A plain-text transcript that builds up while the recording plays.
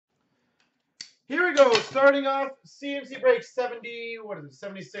Here we go. Starting off CNC break 70. What is it?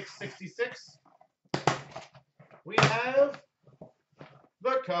 76, 66. We have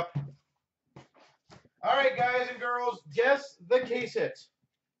the cup. All right, guys and girls, guess the case hit.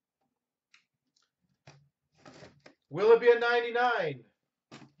 Will it be a 99?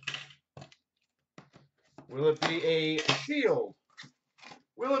 Will it be a shield?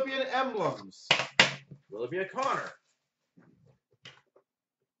 Will it be an emblems? Will it be a Connor?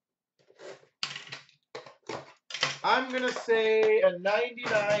 I'm going to say a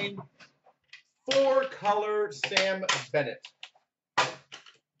 99 4-color Sam Bennett.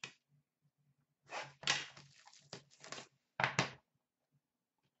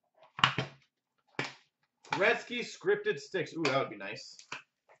 Gretzky scripted sticks. Ooh, that would be nice.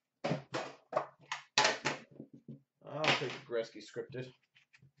 I'll take the Gretzky scripted.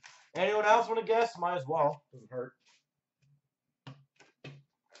 Anyone else want to guess? Might as well. Doesn't hurt.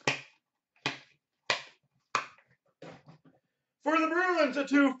 For the Bruins, a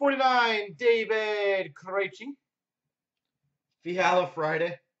 249, David Krejci. Fiala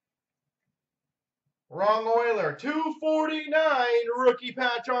Friday. Wrong Oiler. 249, rookie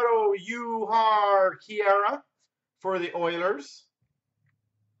patch auto, CloutsnChara for the Oilers.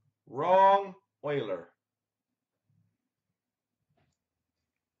 Wrong Oiler.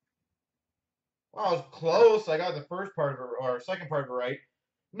 Well, I was close. I got the first part of it, or second part of it right.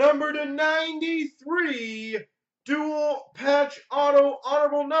 Number to 93, dual patch auto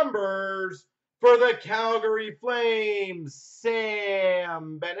honorable numbers for the Calgary Flames,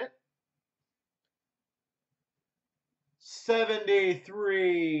 Sam Bennett.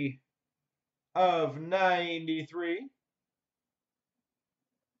 73 of 93,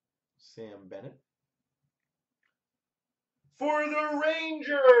 Sam Bennett. For the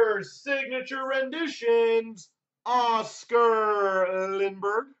Rangers, signature renditions, Oscar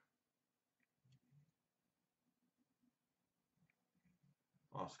Lindberg.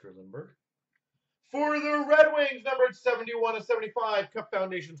 Oscar Lindberg. For the Red Wings, numbered 71 of 75, Cup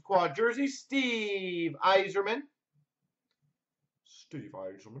Foundations quad jersey, Steve Yzerman. Steve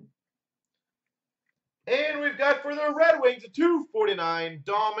Yzerman. And we've got for the Red Wings, a 249,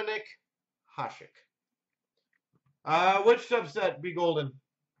 Dominic Hasek. Which subset be golden?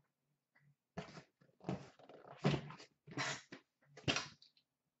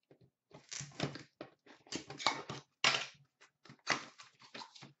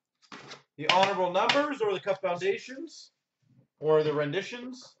 The honorable numbers or the Cup Foundations? Or the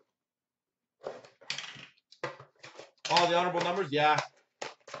renditions? All the honorable numbers? Yeah.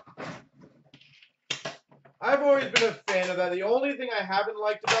 I've always been a fan of that. The only thing I haven't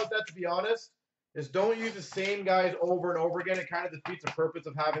liked about that, to be honest, is don't use the same guys over and over again. It kind of defeats the purpose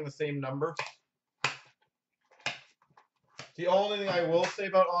of having the same number. The only thing I will say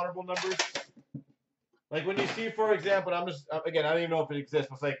about honorable numbers, like when you see, for example, again, I don't even know if it exists,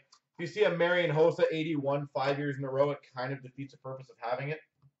 but it's like, if you see a Marian Hossa 81 5 years in a row, it kind of defeats the purpose of having it.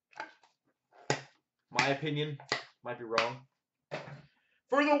 My opinion. Might be wrong.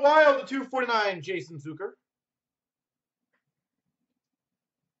 For the Wild, the 249, Jason Zucker.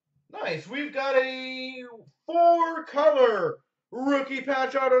 Nice. We've got a 4-color rookie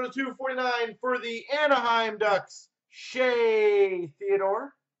patch auto to 249 for the Anaheim Ducks, Shea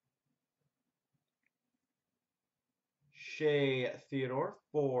Theodore. Shea Theodore,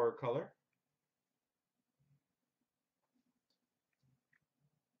 4-color.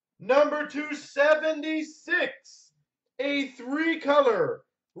 Number 276, a 3-color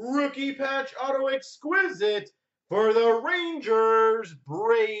rookie patch auto exquisite for the Rangers,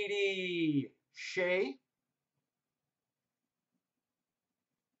 Brady Shea.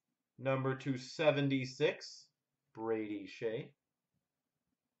 Number 276, Brady Shea.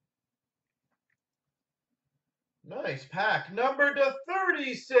 Nice pack. Number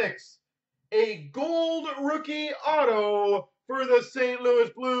 36, a gold rookie auto for the St.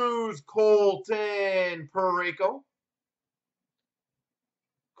 Louis Blues, Colton Parayko.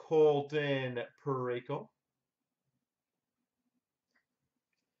 Colton Parayko.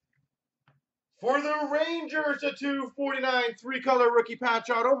 For the Rangers, a 249 3-color rookie patch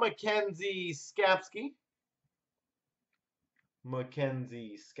auto, Mackenzie Skapski.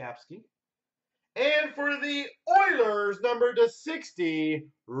 Mackenzie Skapski. And for the Oilers, number to 60,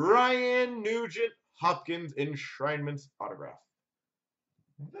 Ryan Nugent Hopkins enshrinements autograph.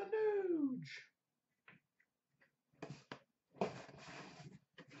 The Nuge.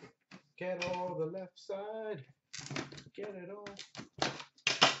 Get all the left side. Get it all.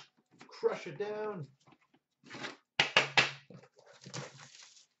 Crush it down.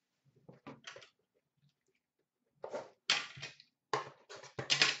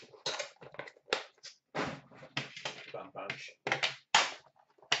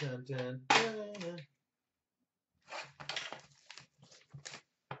 Dun, dun, dun.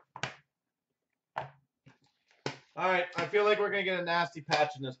 All right, I feel like we're gonna get a nasty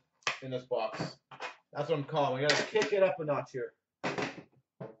patch in this box. That's what I'm calling. We gotta kick it up a notch here.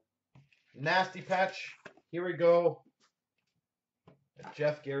 Nasty patch. Here we go. A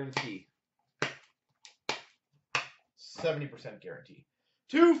Jeff guarantee. 70% guarantee.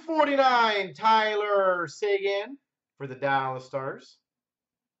 249 Tyler Seguin for the Dallas Stars.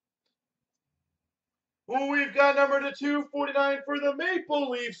 We've got number to 249 for the Maple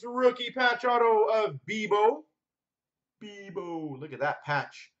Leafs rookie patch auto of Bebo. Bebo. Look at that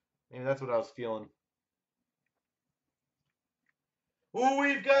patch. Maybe that's what I was feeling.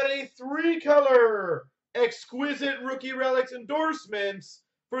 We've got a 3-color exquisite rookie relics endorsements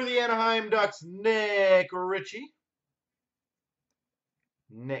for the Anaheim Ducks, Nick Ritchie.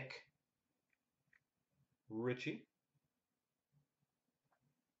 Nick Ritchie.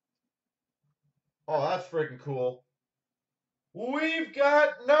 Oh, that's freaking cool. We've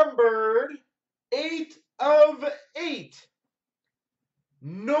got numbered 8 of 8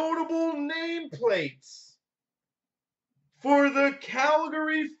 notable nameplates for the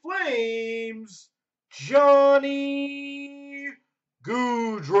Calgary Flames, Johnny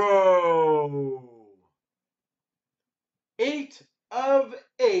Gaudreau. 8 of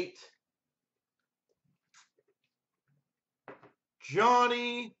 8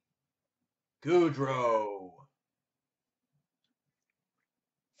 Johnny Gaudreau.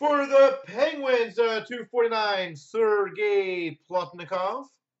 For the Penguins, 249, Sergei Plotnikov,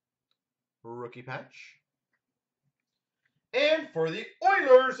 rookie patch. And for the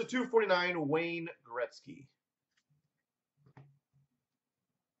Oilers, 249, Wayne Gretzky.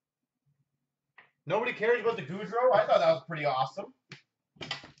 Nobody cares about the Gaudreau? I thought that was pretty awesome.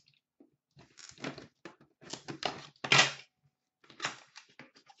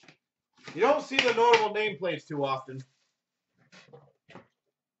 You don't see the notable nameplates too often.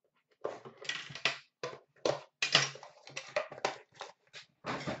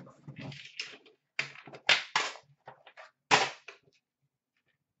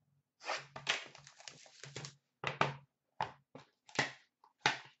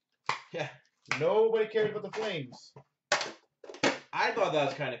 Yeah, nobody cares about the Flames. I thought that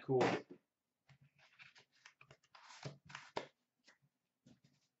was kind of cool.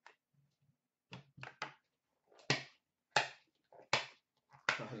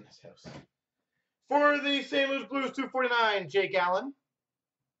 In this house. For the St. Louis Blues, 249, Jake Allen.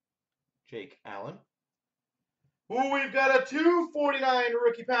 Jake Allen. We've got a 249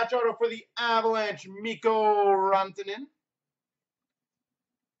 rookie patch auto for the Avalanche, Mikko Rantanen.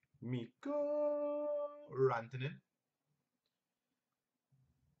 Mikko Rantanen.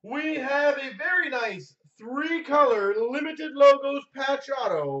 We have a very nice 3-color limited logos patch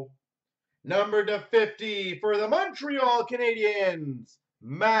auto, numbered to 50 for the Montreal Canadiens,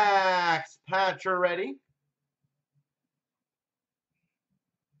 Max Pacioretty.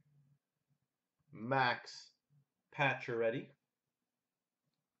 Max Pacioretty.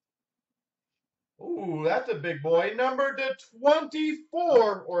 Ooh, that's a big boy. Numbered to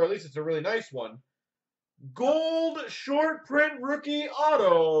 24, or at least it's a really nice one. Gold short print rookie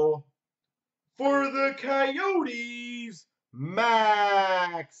auto for the Coyotes,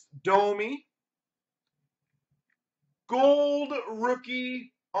 Max Domi. Gold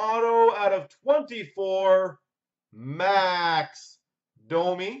rookie auto out of 24, Max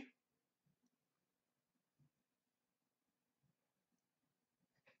Domi.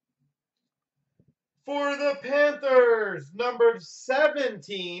 For the Panthers, numbered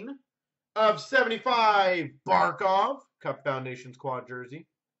 17 of 75, Barkov, Cup Foundations quad jersey.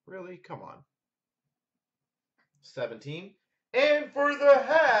 Really? Come on. 17. And for the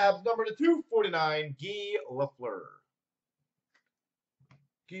Habs, number 249, Guy Lafleur.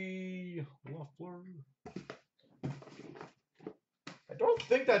 Guy Lafleur. I don't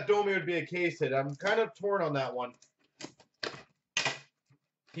think that Domi would be a case hit. I'm kind of torn on that one.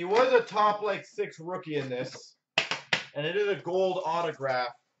 He was a top, 6 rookie in this. And it is a gold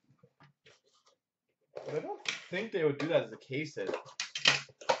autograph. But I don't think they would do that as a case hit.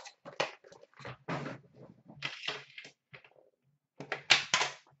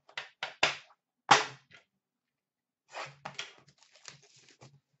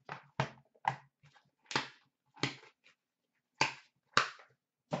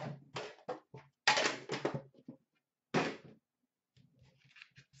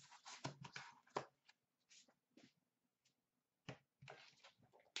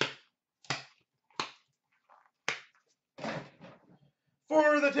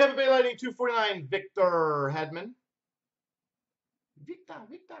 For the Tampa Bay Lightning, 249, Victor Hedman.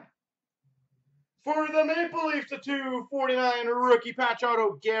 Victor. For the Maple Leafs, the 249 rookie patch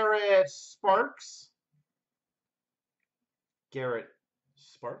auto, Garrett Sparks.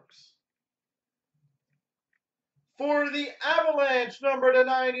 For the Avalanche, number to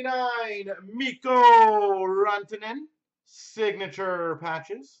 99, Mikko Rantanen. Signature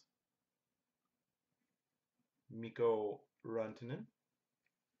patches. Mikko Rantanen.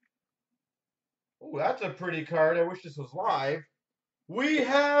 Oh, that's a pretty card. I wish this was live. We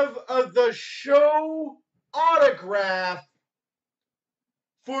have the show autograph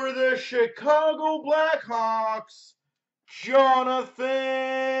for the Chicago Blackhawks, Jonathan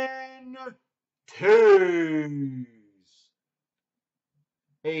Toews.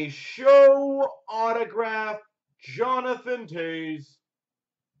 A show autograph, Jonathan Toews.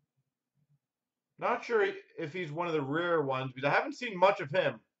 Not sure if he's one of the rare ones, because I haven't seen much of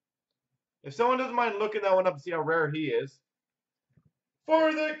him. If someone doesn't mind looking that one up to see how rare he is.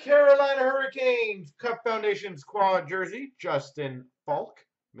 For the Carolina Hurricanes, Cup Foundation's quad jersey, Justin Falk.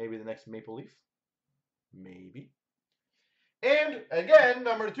 Maybe the next Maple Leaf. Maybe. And, again,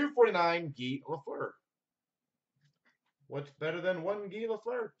 number 249, Guy Lafleur. What's better than one Guy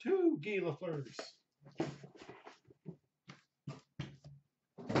Lafleur? Two Guy Lafleurs.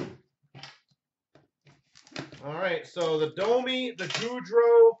 All right, so the Domi, the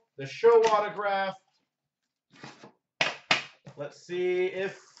Goudreau, the show autograph. Let's see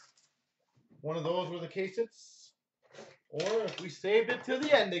if one of those were the cases, or if we saved it to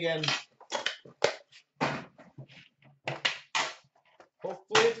the end again.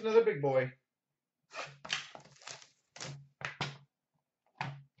 Hopefully it's another big boy.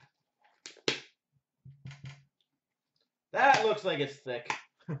 That looks like it's thick.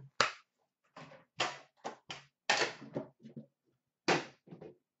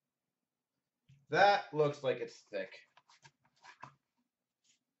 That looks like it's thick.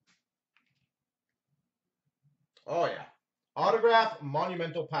 Oh, yeah. Autograph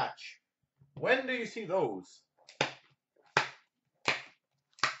monumental patch. When do you see those?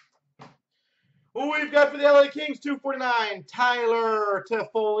 Who we've got for the LA Kings, 249, Tyler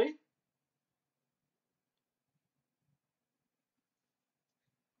Toffoli.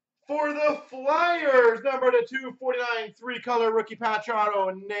 For the Flyers, number to 249, three-color rookie patch auto,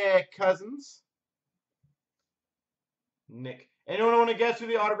 Nick Cousins. Nick. Anyone want to guess who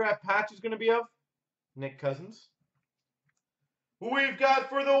the autograph patch is going to be of? Nick Cousins. Who we've got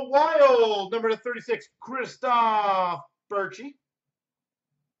for the Wild, number to 36, Christoph Berchi.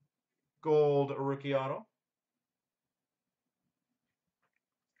 Gold rookie auto.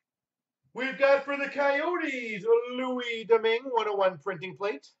 We've got for the Coyotes, Louis Domingue, 101 printing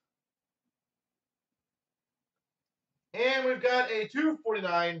plate. And we've got a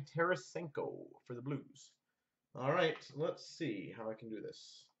 249 Tarasenko for the Blues. All right, let's see how I can do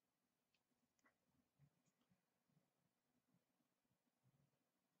this.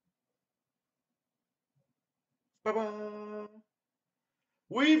 Ba-ba.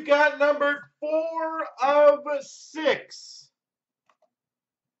 We've got numbered 4 of 6.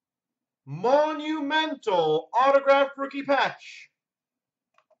 Monumental autographed rookie patch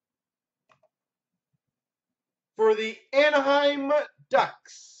for the Anaheim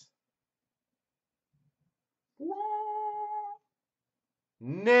Ducks.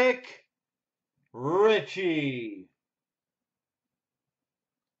 Nick Ritchie.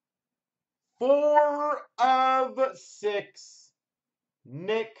 4 of 6.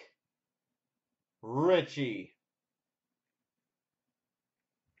 Nick Ritchie.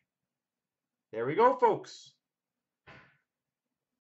 There we go, folks.